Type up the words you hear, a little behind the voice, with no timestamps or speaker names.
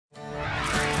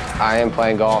I am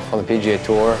playing golf on the PGA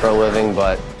Tour for a living,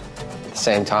 but at the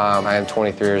same time, I am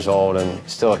 23 years old and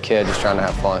still a kid just trying to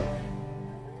have fun.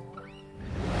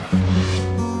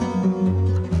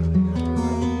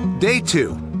 Day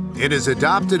 2. In his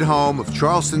adopted home of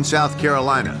Charleston, South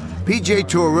Carolina, PGA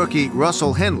Tour rookie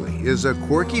Russell Henley is a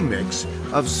quirky mix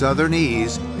of southern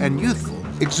ease and youthful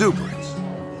exuberance.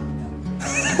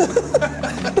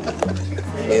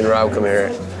 Me and Rob come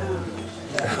here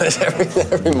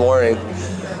every morning.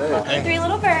 3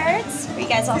 little birds. Are you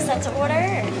guys all set to order?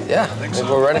 Yeah, I think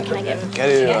we're ready. Can I get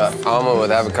Can I do omelet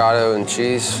with avocado and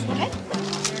cheese? Okay.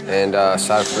 And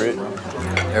side of fruit.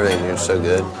 Everything here is so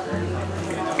good.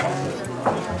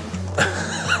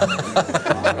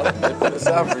 What's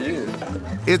out for you?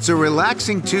 It's a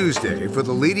relaxing Tuesday for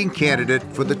the leading candidate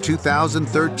for the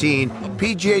 2013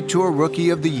 PGA Tour Rookie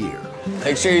of the Year.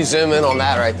 Make sure you zoom in on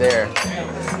that right there.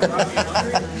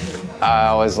 I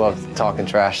always love talking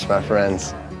trash to my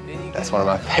friends. That's one of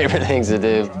my favorite things to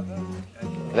do.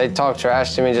 They talk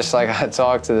trash to me just like I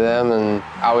talk to them, and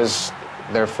I was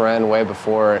their friend way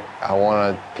before I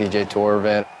won a PGA Tour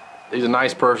event. He's a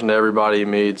nice person to everybody he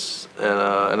meets,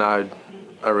 and I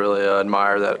really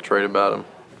admire that trait about him.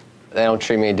 They don't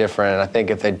treat me different, and I think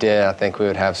if they did, I think we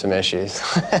would have some issues.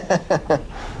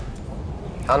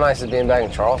 How nice is being back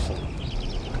in Charleston?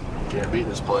 Can't beat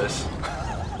this place.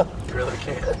 You really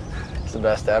can't. It's the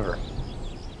best ever.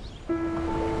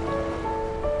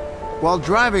 While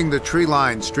driving the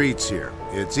tree-lined streets here,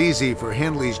 it's easy for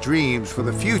Henley's dreams for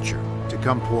the future to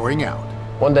come pouring out.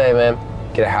 One day, man,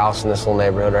 get a house in this little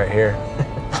neighborhood right here.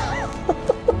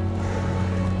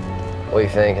 What do you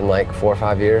think, in like 4 or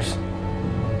 5 years?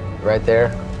 Right there,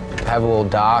 have a little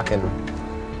dock and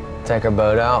take our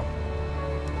boat out.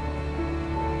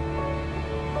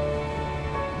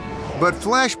 But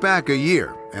flash back a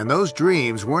year, and those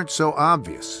dreams weren't so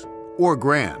obvious or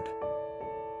grand.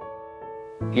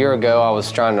 A year ago, I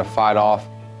was trying to fight off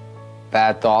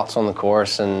bad thoughts on the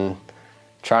course and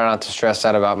try not to stress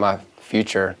out about my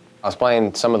future. I was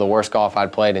playing some of the worst golf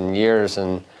I'd played in years,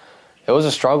 and it was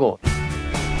a struggle.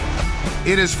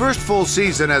 In his first full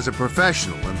season as a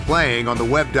professional and playing on the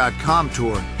Web.com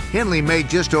tour, Henley made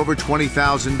just over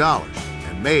 $20,000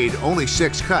 and made only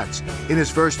 6 cuts in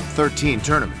his first 13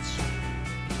 tournaments.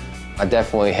 I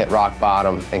definitely hit rock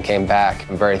bottom and came back.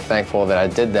 I'm very thankful that I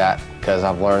did that because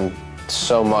I've learned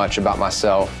so much about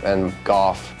myself and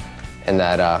golf in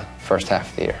that first half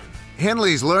of the year.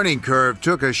 Henley's learning curve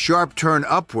took a sharp turn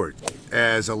upward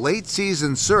as a late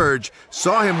season surge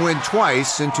saw him win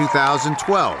twice in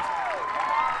 2012.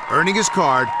 Earning his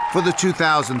card for the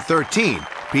 2013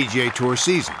 PGA Tour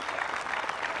season.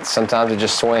 Sometimes it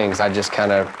just swings. I just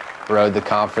kind of rode the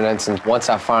confidence, and once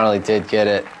I finally did get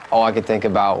it, all I could think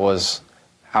about was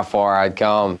how far I'd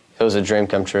come. It was a dream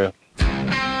come true.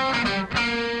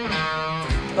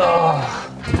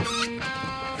 Oh.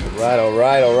 All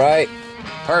right.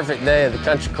 Perfect day at the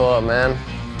country club, man.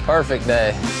 Perfect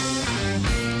day.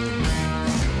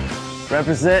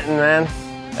 Representing, man.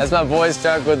 That's my boys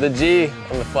truck with the G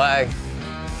on the flag.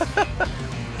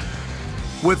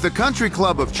 With the Country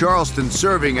Club of Charleston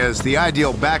serving as the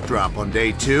ideal backdrop on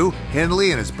day 2,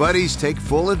 Henley and his buddies take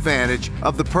full advantage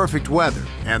of the perfect weather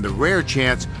and the rare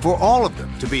chance for all of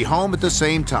them to be home at the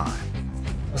same time.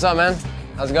 What's up, man?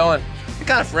 How's it going? The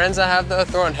kind of friends I have, though,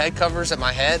 throwing head covers at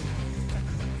my head.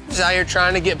 I'm just out here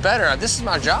trying to get better. This is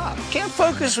my job. Can't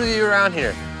focus with you around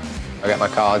here. I got my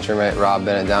college roommate, Rob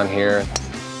Bennett, down here.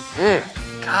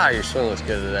 God, your swing looks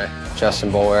good today.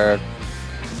 Justin Boyer,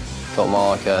 Phil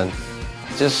Malika, and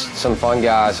just some fun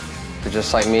guys. They're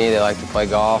just like me. They like to play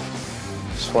golf.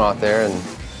 Just went out there and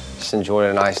just enjoyed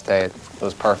a nice day. It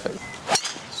was perfect.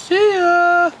 See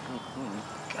ya.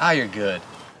 God, you're good.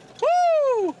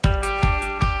 Woo!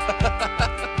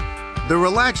 The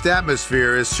relaxed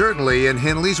atmosphere is certainly in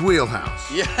Henley's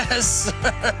wheelhouse. Yes, sir.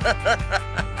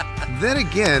 Then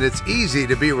again, it's easy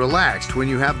to be relaxed when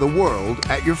you have the world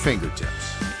at your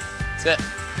fingertips. That's it.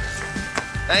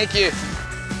 Thank you.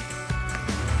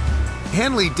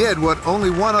 Henley did what only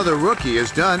one other rookie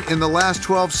has done in the last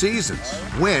 12 seasons,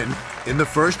 win in the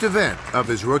first event of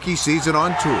his rookie season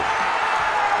on tour.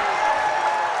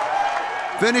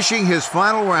 Finishing his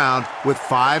final round with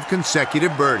 5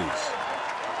 consecutive birdies.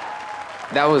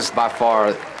 That was by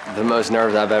far the most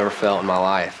nerves I've ever felt in my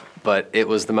life, but it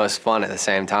was the most fun at the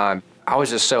same time. I was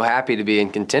just so happy to be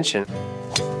in contention.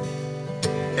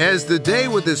 As the day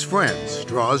with his friends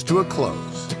draws to a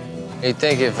close. You'd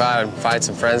think if I had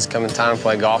some friends come in town and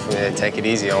play golf with me, they'd take it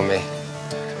easy on me.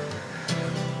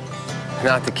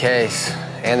 Not the case.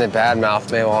 And they badmouth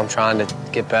me while I'm trying to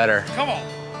get better. Come on.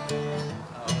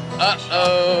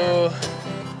 Uh-oh.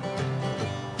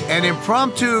 An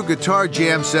impromptu guitar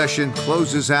jam session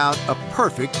closes out a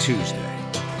perfect Tuesday.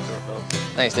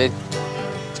 Thanks, dude.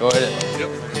 Enjoyed it. Yep.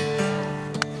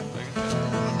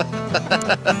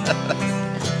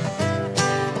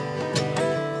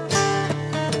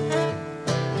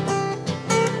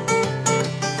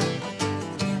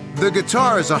 The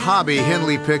guitar is a hobby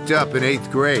Henley picked up in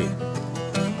 8th grade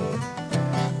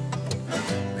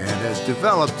and has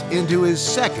developed into his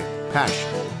second passion.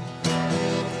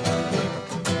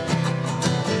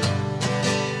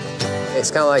 It's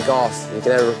kind of like golf. You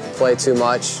can never play too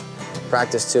much,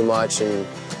 practice too much, and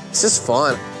it's just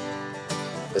fun.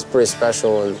 It's pretty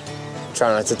special, and try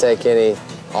not to take any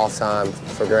off time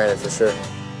for granted, for sure.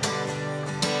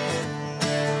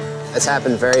 It's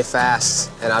happened very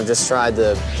fast, and I've just tried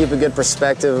to keep a good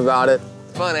perspective about it.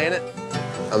 Fun, ain't it?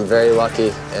 I'm very lucky,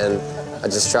 and I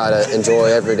just try to enjoy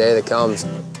every day that comes.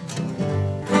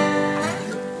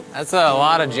 That's a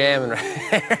lot of jamming right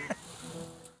there.